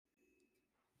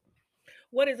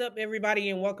What is up, everybody,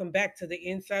 and welcome back to the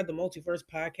Inside the Multiverse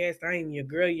podcast. I am your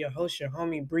girl, your host, your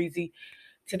homie Breezy.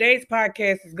 Today's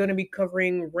podcast is going to be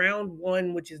covering round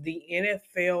one, which is the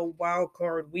NFL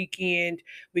wildcard weekend.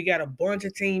 We got a bunch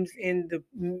of teams in the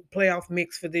playoff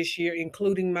mix for this year,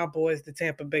 including my boys, the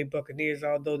Tampa Bay Buccaneers,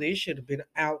 although they should have been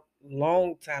out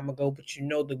long time ago. But you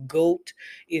know, the GOAT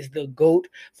is the GOAT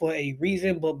for a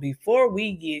reason. But before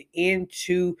we get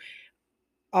into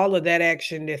all of that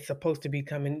action that's supposed to be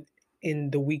coming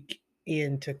in the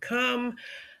weekend to come.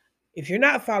 If you're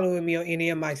not following me on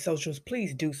any of my socials,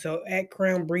 please do so at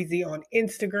Crown Breezy on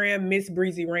Instagram, Miss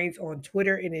Breezy Reigns on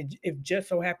Twitter. And if just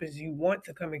so happens you want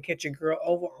to come and catch your girl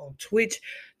over on Twitch,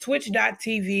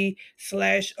 twitch.tv/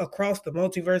 across the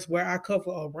multiverse, where I cover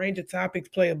a range of topics,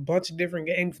 play a bunch of different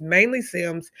games, mainly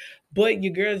Sims, but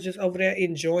your girl's just over there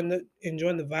enjoying the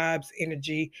vibes,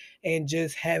 energy, and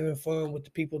just having fun with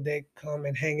the people that come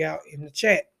and hang out in the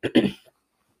chat.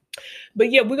 But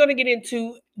yeah, we're gonna get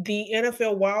into the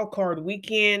NFL wildcard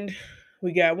weekend.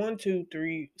 We got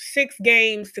 6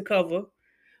 games to cover.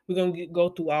 We're gonna go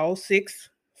through all 6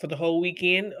 for the whole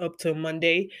weekend up to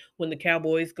Monday when the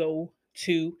Cowboys go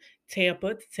to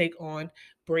Tampa to take on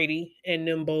Brady and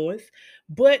them boys.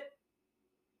 But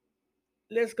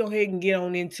let's go ahead and get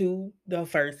on into the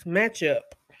first matchup.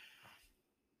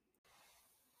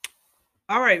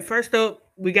 All right, first up,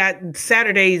 we got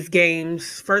Saturday's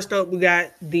games. First up, we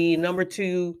got the number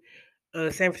 2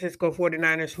 San Francisco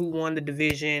 49ers, who won the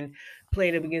division,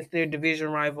 playing up against their division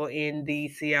rival in the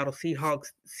Seattle Seahawks.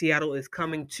 Seattle is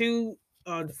coming to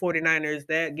the 49ers.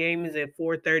 That game is at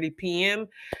 4:30 p.m.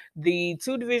 The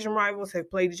two division rivals have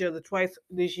played each other twice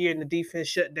this year, and the defense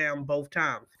shut down both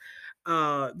times.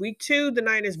 Week 2, the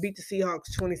Niners beat the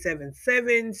Seahawks 27-7.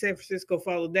 San Francisco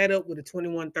followed that up with a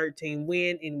 21-13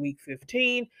 win in week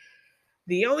 15.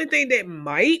 The only thing that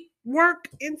might work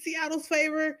in Seattle's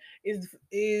favor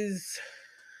is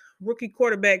rookie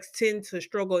quarterbacks tend to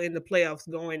struggle in the playoffs,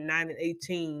 going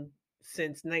 9-18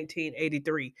 since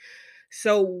 1983.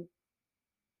 So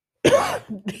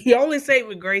the only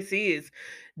saving grace is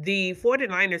the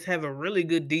 49ers have a really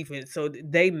good defense, so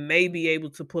they may be able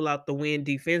to pull out the win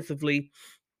defensively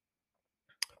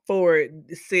for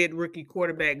said rookie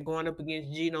quarterback going up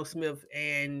against Geno Smith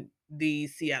and the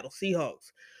Seattle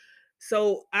Seahawks.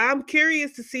 So I'm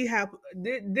curious to see how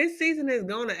this season is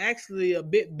going to actually a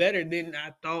bit better than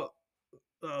I thought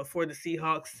for the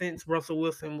Seahawks since Russell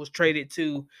Wilson was traded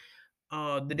to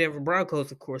the Denver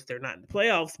Broncos. Of course, they're not in the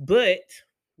playoffs, but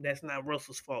that's not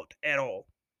Russell's fault at all.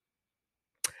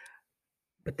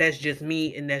 But that's just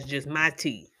me, and that's just my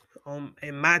tea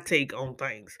and my take on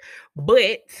things.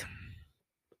 But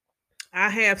I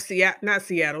have not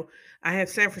Seattle. I have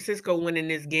San Francisco winning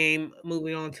this game,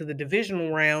 moving on to the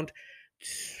divisional round,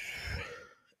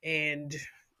 and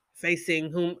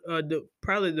facing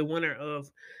probably the winner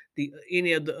of the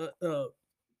any of the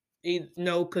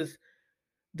no, because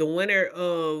the winner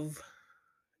of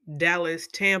Dallas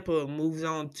Tampa moves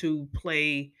on to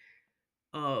play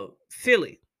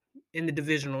Philly in the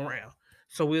divisional round.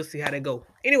 So we'll see how they go.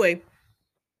 Anyway,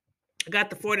 I got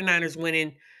the 49ers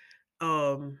winning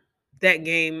that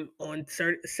game on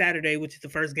Saturday, which is the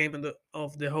first game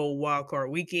of the whole wild card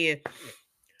weekend.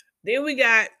 Then we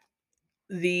got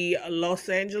the Los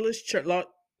Angeles not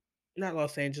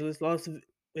Los Angeles,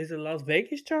 is it Las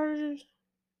Vegas Chargers?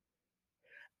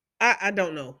 I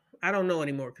don't know. I don't know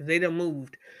anymore because they done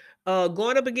moved.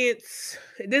 Going up against,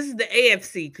 this is the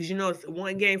AFC, because you know it's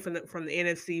one game from the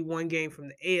NFC, one game from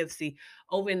the AFC.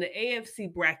 Over in the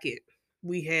AFC bracket,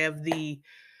 we have the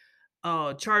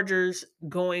Chargers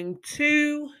going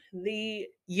to the,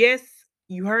 yes,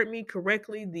 you heard me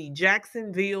correctly, the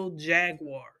Jacksonville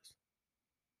Jaguars.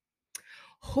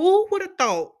 Who would have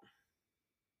thought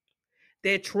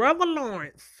that Trevor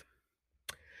Lawrence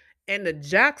and the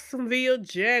Jacksonville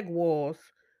Jaguars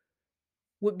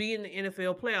would be in the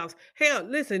NFL playoffs? Hell,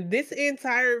 listen, this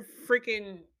entire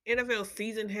freaking NFL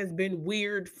season has been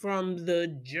weird from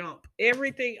the jump.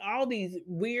 Everything, all these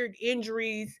weird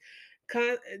injuries,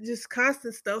 just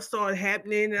constant stuff started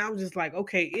happening, and I was just like,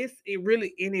 okay, it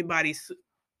really anybody's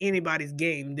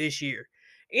game this year.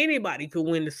 Anybody could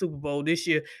win the Super Bowl this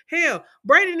year. Hell,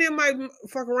 Brady and them might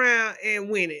fuck around and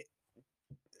win it.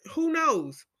 Who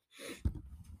knows?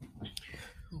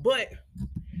 But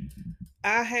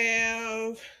I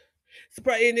have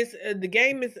surprise, and the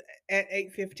game is at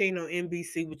 8:15 on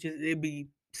NBC, which is it'll be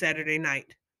Saturday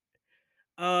night.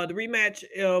 The rematch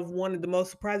of one of the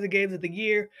most surprising games of the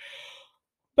year.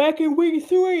 Back in week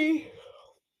 3,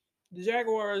 the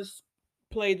Jaguars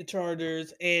played the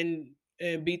Chargers and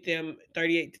beat them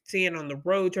 38-10 on the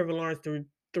road. Trevor Lawrence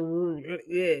threw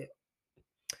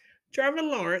Trevor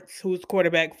Lawrence, who's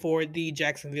quarterback for the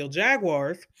Jacksonville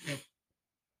Jaguars,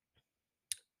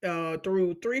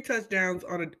 threw 3 touchdowns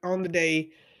on the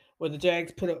day where the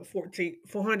Jags put up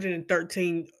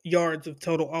 413 yards of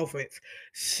total offense.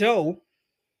 So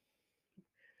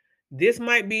this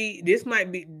might be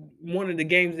one of the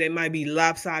games that might be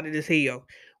lopsided as hell.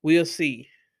 We'll see.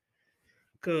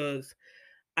 Cause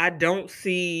I don't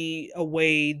see a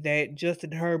way that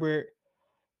Justin Herbert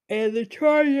and the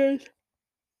Chargers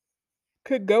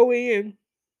could go in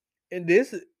and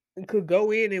this could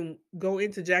go in and go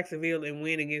into Jacksonville and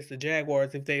win against the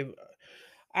Jaguars if they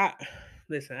I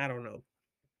listen, I don't know.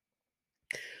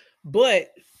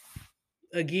 But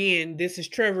again, this is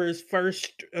Trevor's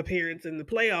first appearance in the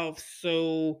playoffs,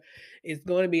 so it's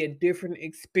going to be a different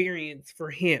experience for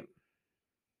him.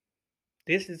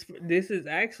 This is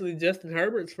actually Justin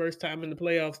Herbert's first time in the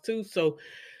playoffs too, so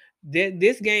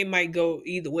this game might go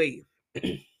either way.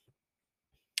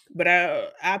 But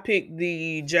I picked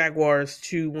the Jaguars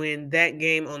to win that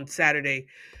game on Saturday.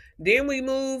 Then we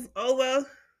move over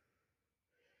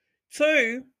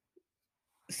to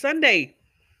Sunday.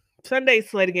 Sunday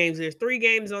slate of games. There's 3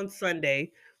 games on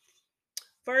Sunday.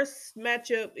 First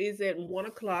matchup is at 1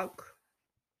 o'clock,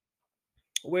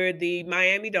 where the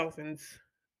Miami Dolphins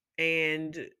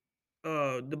and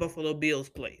the Buffalo Bills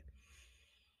play.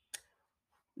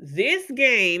 This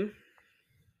game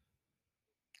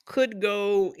could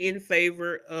go in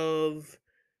favor of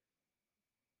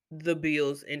the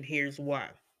Bills, and here's why.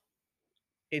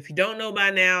 If you don't know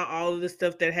by now, all of the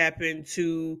stuff that happened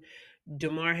to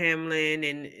Damar Hamlin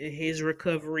and his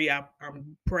recovery,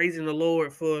 I'm praising the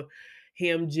Lord for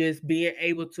him just being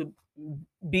able to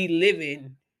be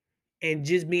living and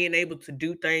just being able to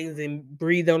do things and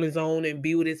breathe on his own and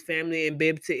be with his family and be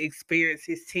able to experience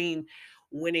his team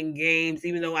winning games,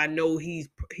 even though I know he's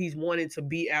wanting to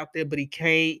be out there, but he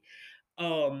can't.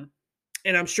 Um,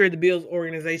 and I'm sure the Bills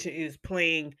organization is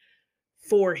playing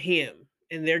for him,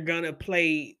 and they're gonna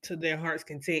play to their heart's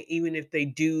content, even if they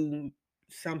do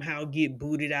somehow get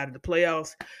booted out of the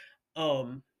playoffs.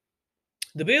 Um,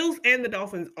 the Bills and the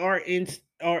Dolphins are in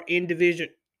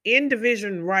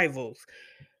division rivals.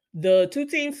 The two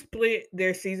teams split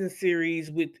their season series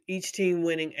with each team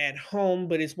winning at home,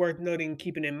 but it's worth noting,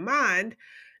 keeping in mind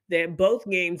that both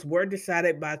games were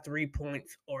decided by 3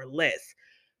 points or less.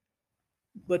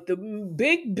 But the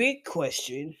big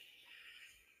question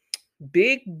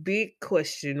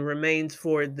remains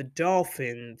for the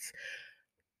Dolphins.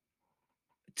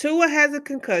 Tua has a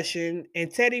concussion, and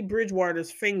Teddy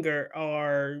Bridgewater's finger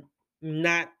are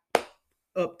not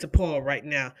up to par right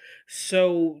now.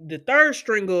 So the third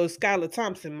stringer, Skylar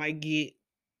Thompson, might get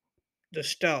the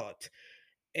start.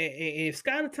 And if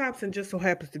Skylar Thompson just so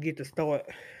happens to get the start,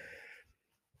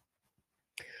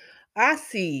 I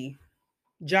see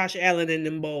Josh Allen and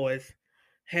them boys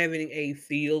having a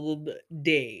field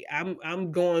day.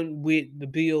 I'm going with the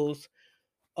Bills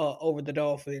over the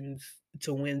Dolphins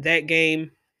to win that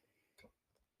game.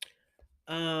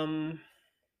 Um,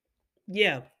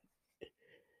 yeah,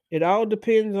 it all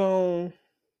depends on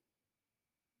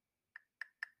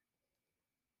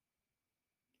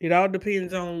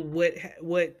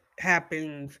what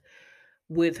happens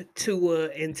with Tua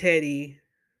and Teddy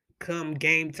come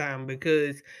game time,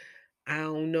 because I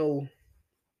don't know.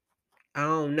 I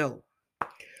don't know.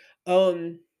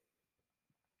 Um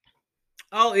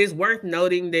Oh, it's worth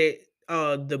noting that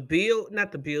not the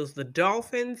Bills, the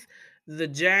Dolphins, the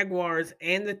Jaguars,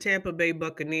 and the Tampa Bay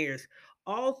Buccaneers,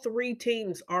 all 3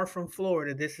 teams are from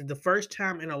Florida. This is the first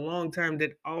time in a long time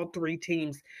that all 3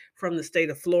 teams from the state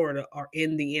of Florida are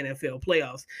in the NFL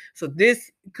playoffs. So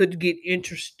this could get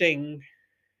interesting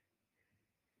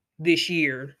this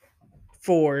year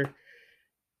for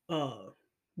uh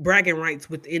bragging rights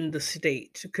within the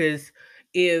state, because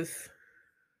if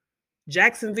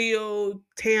Jacksonville,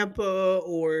 Tampa,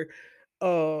 or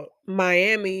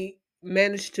Miami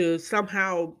managed to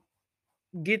somehow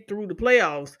get through the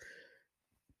playoffs,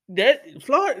 that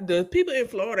Florida, the people in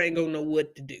Florida ain't gonna know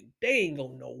what to do. They ain't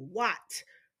gonna know what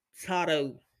to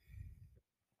do.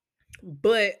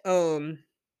 But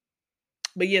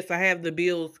but yes, I have the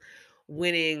Bills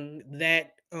winning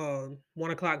that 1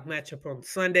 o'clock matchup on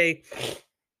Sunday.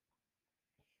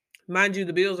 Mind you,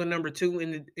 the Bills are number 2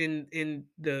 in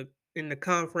the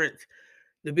conference.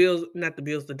 The Bills, not the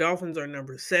Bills, the Dolphins are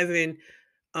number 7.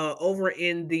 Over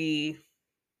in the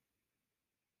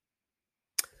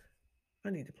I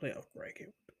need the playoff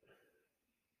bracket.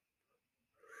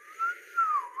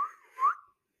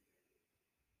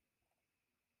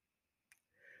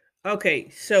 Okay,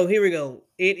 so here we go.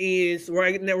 It is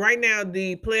right now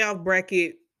the playoff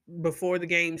bracket before the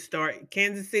game start.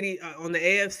 Kansas City on the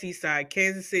AFC side,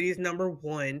 Kansas City is number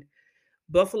 1,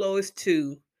 Buffalo is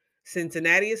 2,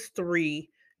 Cincinnati is 3,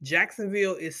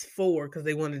 Jacksonville is 4 because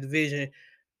they won the division.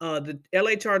 The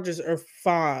LA Chargers are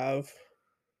 5,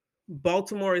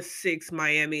 Baltimore is 6,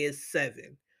 Miami is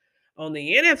 7. On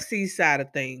the NFC side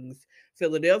of things,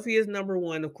 Philadelphia is number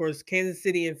 1. Of course, Kansas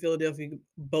City and Philadelphia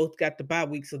both got the bye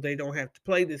week, so they don't have to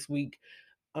play this week.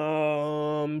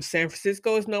 San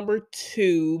Francisco is number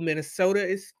 2. Minnesota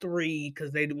is 3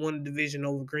 because they won the division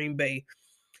over Green Bay.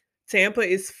 Tampa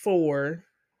is 4.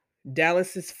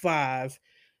 Dallas is 5.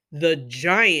 The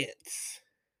Giants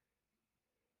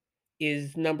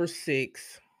is number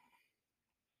 6.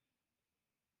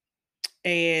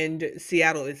 And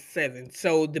Seattle is 7.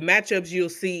 So the matchups you'll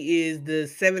see is the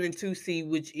 7 and 2 seed,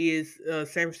 which is San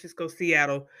Francisco,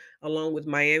 Seattle, along with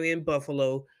Miami and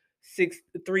Buffalo. 6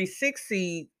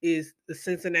 seed is the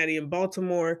Cincinnati and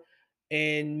Baltimore,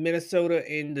 and Minnesota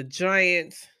and the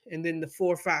Giants. And then the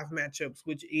 4-5 matchups,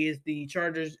 which is the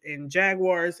Chargers and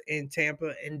Jaguars, and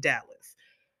Tampa and Dallas.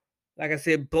 Like I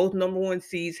said, both number 1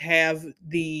 seeds have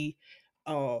the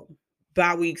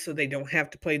bye week, so they don't have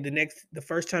to play the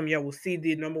first time y'all will see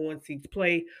the number 1 seeds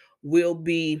play will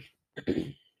be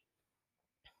in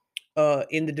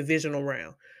the divisional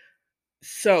round.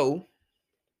 So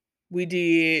we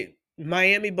did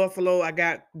Miami, Buffalo. I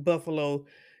got Buffalo.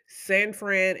 San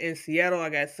Fran and Seattle. I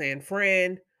got San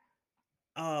Fran.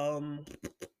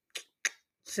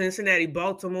 Cincinnati,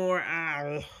 Baltimore.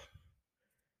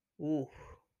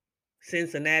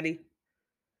 Cincinnati.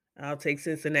 I'll take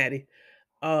Cincinnati.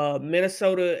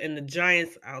 Minnesota and the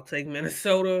Giants. I'll take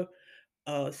Minnesota.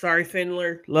 Sorry,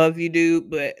 Findler. Love you, dude,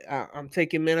 but I'm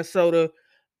taking Minnesota.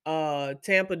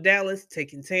 Tampa, Dallas,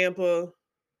 taking Tampa.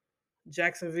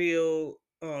 Jacksonville,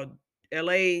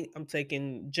 LA, I'm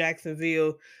taking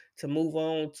Jacksonville to move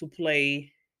on to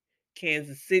play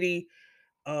Kansas City.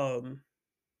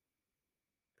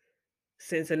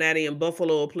 Cincinnati and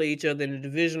Buffalo will play each other in the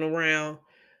divisional round.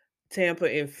 Tampa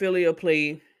and Philly will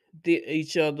play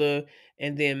each other,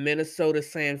 and then Minnesota,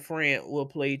 San Fran will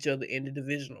play each other in the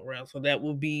divisional round. So that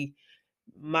will be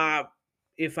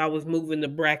if I was moving the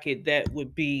bracket, that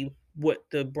would be what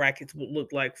the brackets would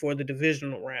look like for the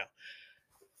divisional round.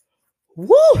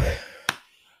 Woo!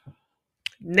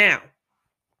 Now,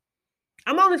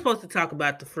 I'm only supposed to talk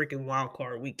about the freaking wild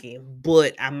card weekend,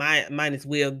 but I might as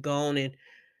well go on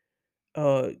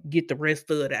and get the rest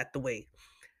of it out the way.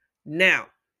 Now,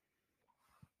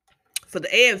 for the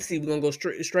AFC, we're gonna go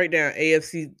straight down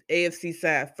AFC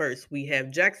side first. We have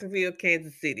Jacksonville,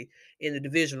 Kansas City in the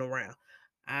divisional round.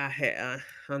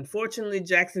 Unfortunately,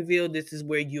 Jacksonville, this is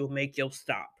where you'll make your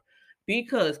stop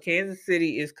because Kansas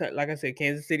City is, like I said,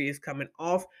 Kansas City is coming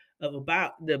off of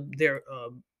about their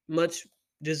much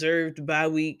deserved bye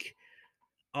week.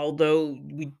 Although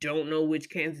we don't know which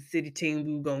Kansas City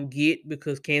team we're gonna get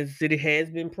because Kansas City has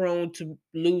been prone to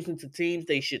losing to teams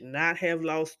they should not have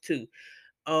lost to.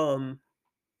 So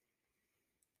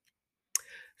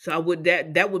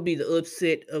that would be the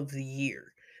upset of the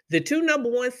year. The 2 number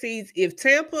 1 seeds, if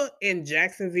Tampa and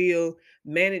Jacksonville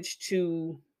manage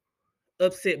to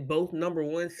upset both number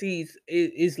 1 seeds,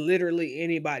 it's literally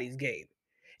anybody's game.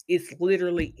 It's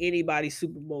literally anybody's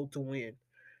Super Bowl to win.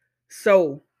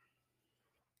 So,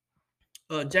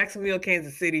 Jacksonville,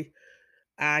 Kansas City,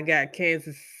 I got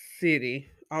Kansas City.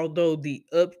 Although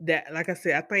like I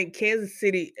said, I think Kansas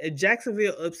City,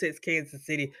 Jacksonville upsets Kansas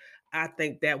City. I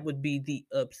think that would be the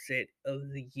upset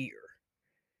of the year.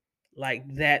 Like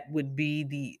that would be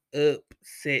the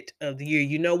upset of the year.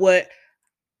 You know what?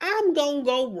 I'm gonna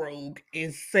go rogue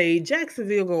and say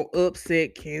Jacksonville gonna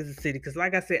upset Kansas City because,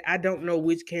 like I said, I don't know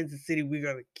which Kansas City we're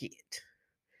gonna get.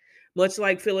 Much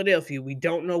like Philadelphia, we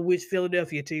don't know which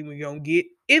Philadelphia team we're gonna get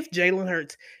if Jalen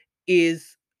Hurts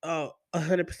is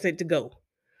 100% to go.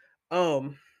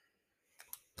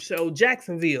 So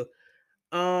Jacksonville,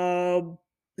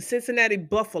 Cincinnati,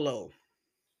 Buffalo.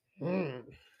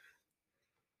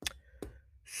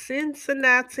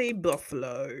 Cincinnati,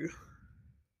 Buffalo.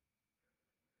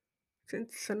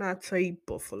 Cincinnati,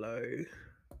 Buffalo.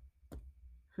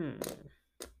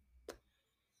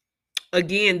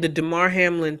 Again, the DeMar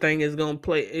Hamlin thing is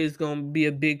gonna be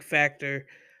a big factor.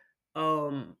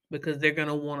 Because they're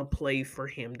gonna want to play for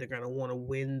him. They're gonna want to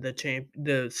win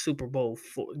the Super Bowl,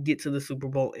 get to the Super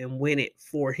Bowl and win it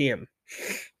for him.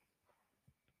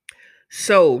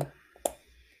 So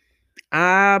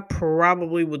I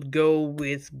probably would go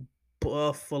with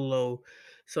Buffalo.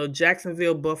 So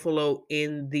Jacksonville, Buffalo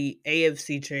in the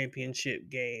AFC Championship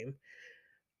game.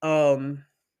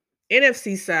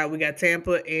 NFC side, we got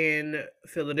Tampa and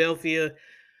Philadelphia.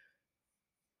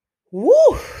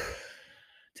 Woo!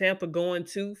 Tampa going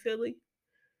to Philly.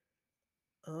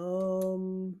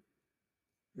 Um,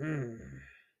 hmm.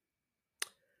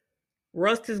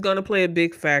 Rust is going to play a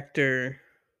big factor.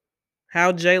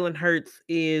 How Jalen Hurts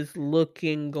is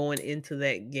looking going into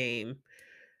that game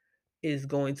is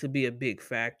going to be a big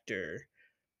factor.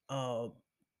 Um,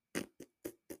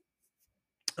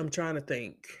 I'm trying to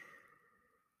think.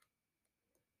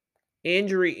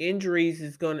 Injuries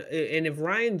is gonna, and if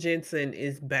Ryan Jensen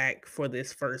is back for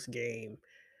this first game,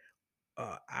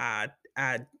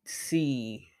 I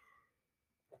see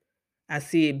I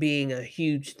see it being a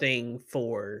huge thing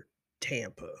for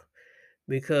Tampa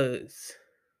because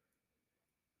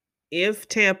if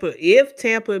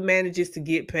Tampa manages to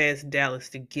get past Dallas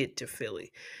to get to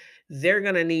Philly, they're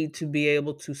gonna need to be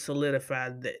able to solidify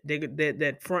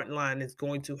that front line is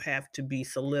going to have to be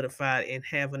solidified and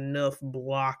have enough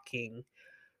blocking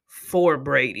for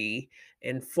Brady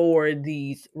and for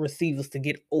these receivers to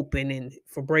get open and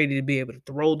for Brady to be able to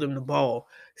throw them the ball.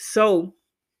 So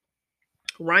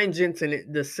Ryan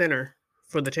Jensen, the center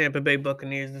for the Tampa Bay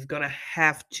Buccaneers, is going to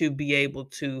have to be able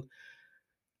to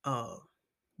uh,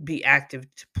 be active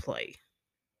to play.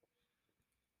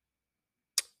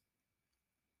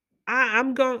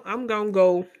 I'm gonna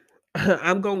go.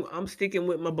 I'm sticking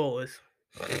with my boys.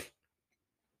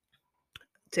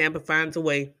 Tampa finds a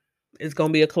way. It's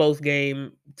gonna be a close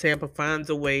game. Tampa finds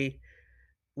a way,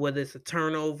 whether it's a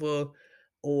turnover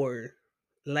or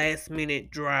last minute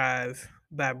drive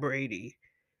by Brady.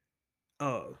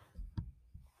 Uh,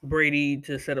 Brady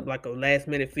to set up like a last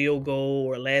minute field goal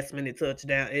or a last minute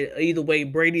touchdown. Either way,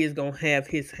 Brady is gonna have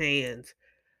his hands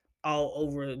all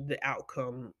over the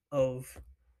outcome of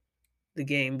the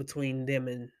game between them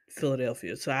and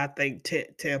Philadelphia. So I think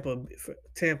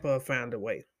Tampa found a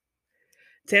way.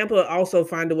 Tampa also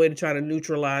find a way to try to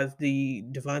neutralize the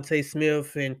Devontae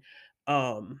Smith and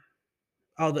um,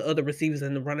 all the other receivers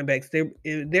and the running backs.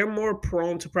 They're more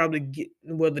prone to probably get.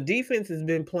 Well, the defense has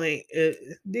been playing.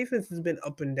 Defense has been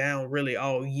up and down really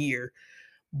all year.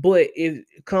 But if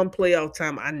come playoff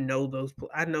time, I know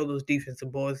those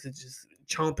defensive boys are just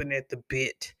chomping at the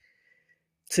bit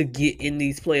to get in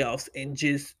these playoffs and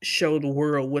just show the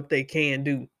world what they can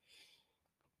do.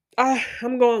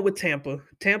 I'm going with Tampa.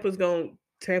 Tampa's going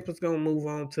to move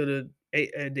on to the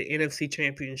NFC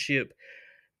Championship.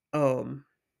 Um,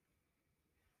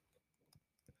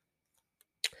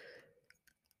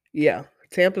 yeah,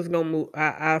 Tampa's going to move.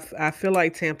 I feel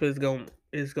like Tampa is going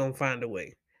to find a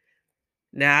way.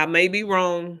 Now I may be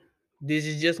wrong. This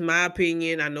is just my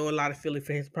opinion. I know a lot of Philly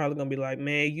fans probably gonna be like,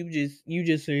 "Man, you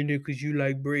just saying that because you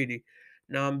like Brady."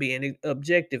 No, I'm being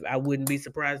objective. I wouldn't be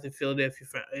surprised if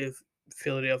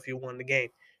Philadelphia won the game.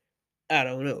 I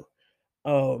don't know.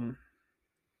 Um,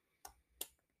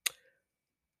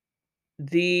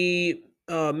 the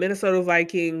Minnesota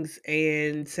Vikings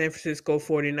and San Francisco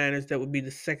 49ers, that would be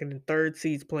the second and third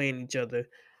seeds playing each other.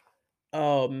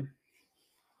 Um,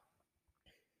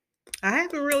 I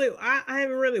haven't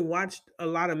really watched a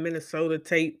lot of Minnesota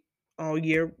tape all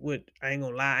year. I ain't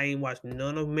gonna lie, I ain't watched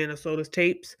none of Minnesota's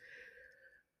tapes.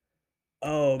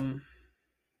 Um,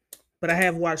 but I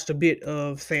have watched a bit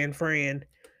of San Fran.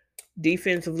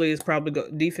 Defense is probably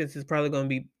gonna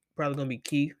be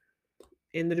key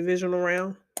in the divisional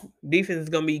round. Defense is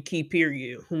gonna be key.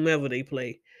 Period. Whomever they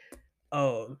play,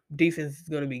 defense is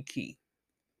gonna be key.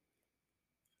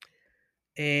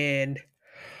 And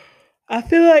I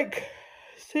feel like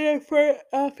San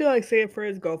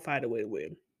Fran's gonna find a way to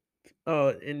win.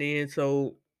 And then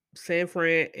so San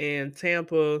Fran and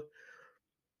Tampa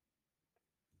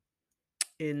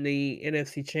in the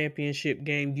NFC Championship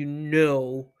game,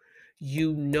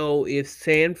 if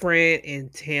San Fran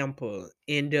and Tampa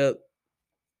end up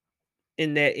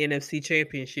in that NFC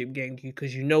Championship game,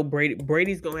 because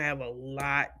Brady's gonna have a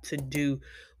lot to do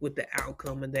with the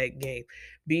outcome of that game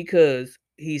because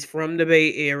he's from the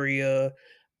Bay Area.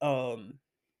 Um,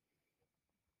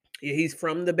 yeah, he's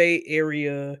from the Bay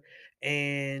Area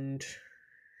and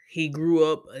he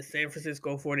grew up a San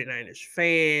Francisco 49ers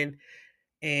fan,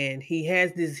 and he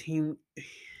has this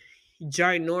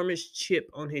ginormous chip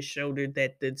on his shoulder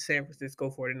that the San Francisco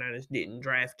 49ers didn't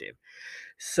draft him.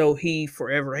 So he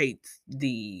forever hates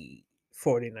the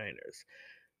 49ers.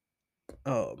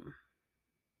 Um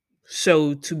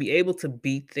so to be able to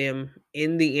beat them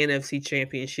in the NFC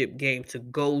Championship game, to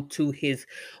go to his,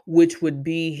 which would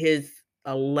be his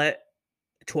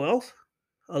 12th,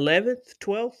 11th,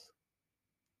 12th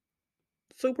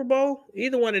Super Bowl,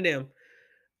 either one of them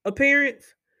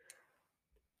appearance,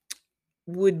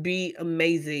 would be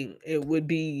amazing. It would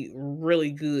be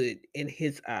really good in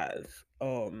his eyes.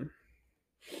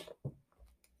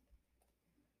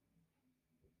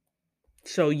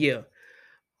 So yeah.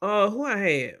 Who I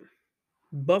had?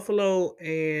 Buffalo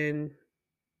and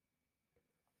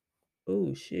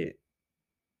oh shit.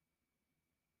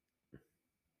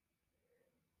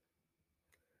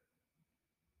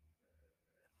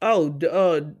 Oh,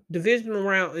 divisional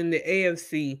round in the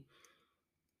AFC.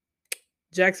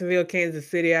 Jacksonville, Kansas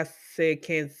City. I said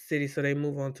Kansas City, so they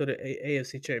move on to the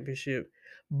AFC Championship.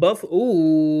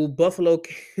 Buffalo,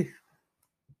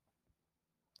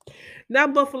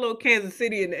 not Buffalo, Kansas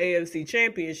City in the AFC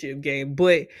Championship game,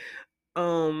 but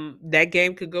that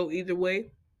game could go either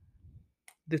way.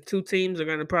 The two teams are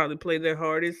going to probably play their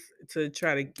hardest to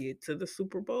try to get to the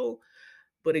Super Bowl.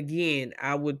 But again,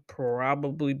 I would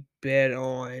probably bet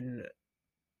on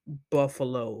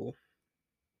Buffalo.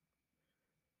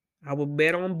 I would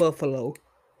bet on Buffalo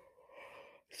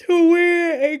to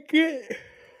win and get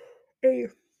a.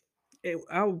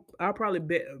 I'll probably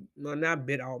bet, well, not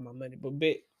bet all my money, but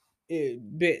bet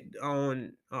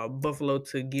on Buffalo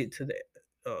to get to the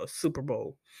Super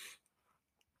Bowl.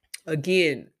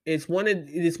 Again, it's one of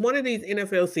these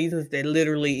NFL seasons that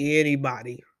literally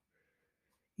anybody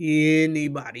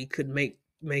could make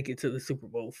it to the Super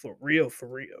Bowl, for real, for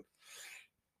real.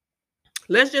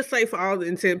 Let's just say, for all the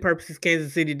intent purposes,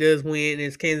 Kansas City does win.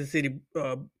 It's Kansas City,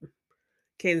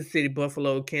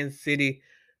 Buffalo, Kansas City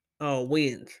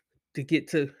wins to get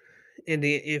to, and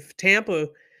then if Tampa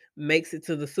makes it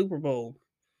to the Super Bowl,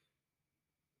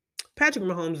 Patrick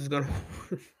Mahomes is gonna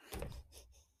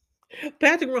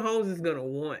Patrick Mahomes is gonna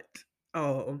want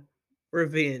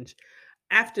revenge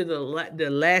after the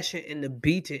lashing and the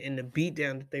beating and the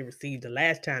beatdown that they received the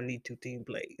last time these two teams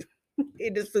played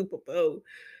in the Super Bowl.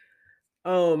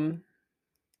 Um,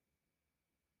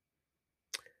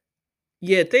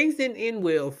 yeah, things didn't end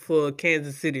well for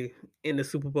Kansas City in the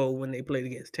Super Bowl when they played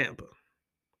against Tampa.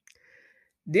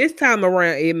 This time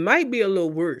around, it might be a little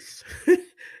worse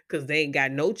because they ain't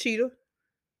got no cheater.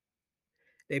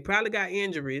 They probably got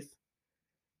injuries.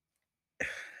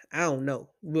 I don't know,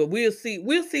 but we'll see.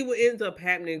 We'll see what ends up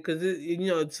happening because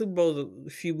the Super Bowl's a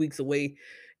few weeks away,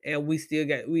 and we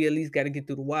at least got to get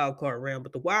through the wild card round.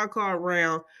 But the wild card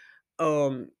round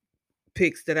um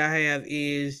picks that I have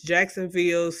is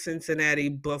Jacksonville, Cincinnati,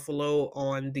 Buffalo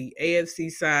on the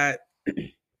AFC side,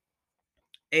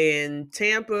 and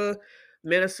Tampa,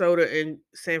 Minnesota, and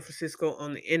San Francisco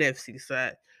on the NFC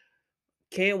side.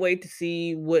 Can't wait to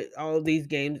see what all these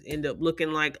games end up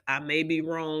looking like. I may be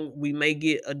wrong. We may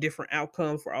get a different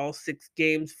outcome for all six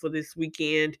games for this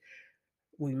weekend.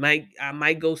 I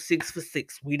might go 6 for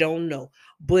 6. We don't know.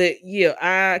 But yeah,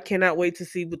 I cannot wait to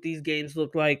see what these games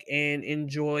look like and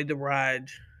enjoy the ride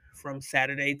from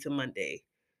Saturday to Monday.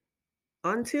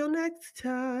 Until next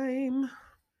time.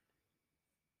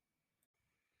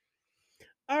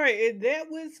 All right, and that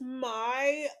was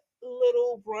my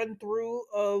little run through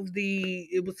of the.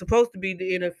 It was supposed to be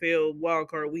the NFL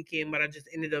wildcard weekend, but I just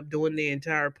ended up doing the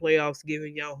entire playoffs,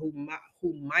 giving y'all who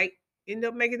might end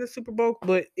up making the Super Bowl.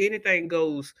 But anything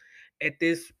goes at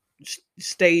this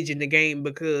stage in the game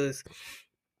because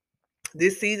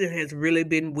this season has really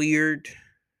been weird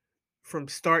from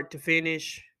start to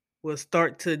finish. Well,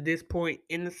 start to this point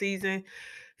in the season.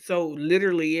 So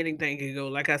literally anything could go.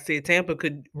 Like I said, Tampa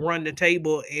could run the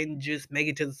table and just make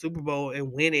it to the Super Bowl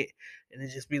and win it, and it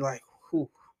just be like, whew.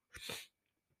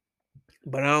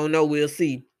 But I don't know. We'll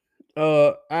see.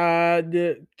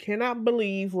 Cannot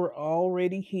believe we're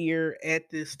already here at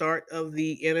the start of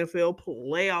the NFL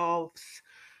playoffs.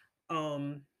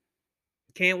 Um,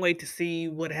 can't wait to see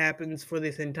what happens for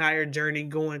this entire journey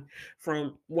going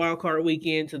from Wild Card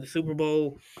Weekend to the Super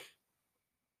Bowl.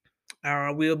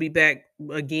 We'll be back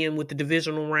again with the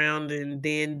divisional round and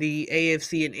then the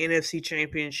AFC and NFC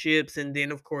championships, and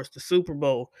then, of course, the Super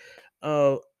Bowl.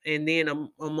 And then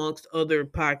amongst other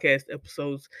podcast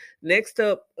episodes. Next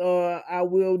up, I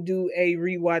will do a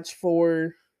rewatch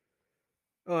for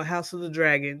House of the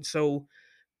Dragon. So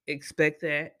expect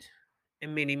that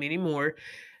and many, many more.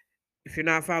 If you're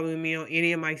not following me on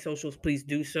any of my socials, please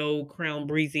do so. Crown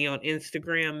Breezy on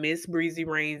Instagram, Miss Breezy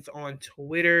Reigns on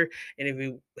Twitter. And if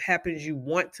it happens you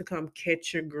want to come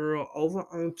catch your girl over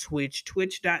on Twitch,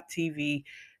 twitch.tv/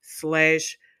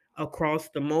 across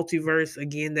the multiverse.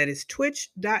 Again, that is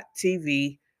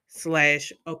twitch.tv/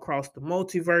 across the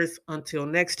multiverse. Until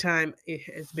next time, it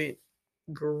has been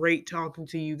great talking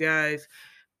to you guys.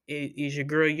 It is your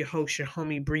girl, your host, your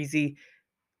homie Breezy.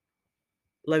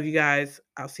 Love you guys.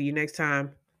 I'll see you next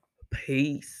time.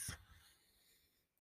 Peace.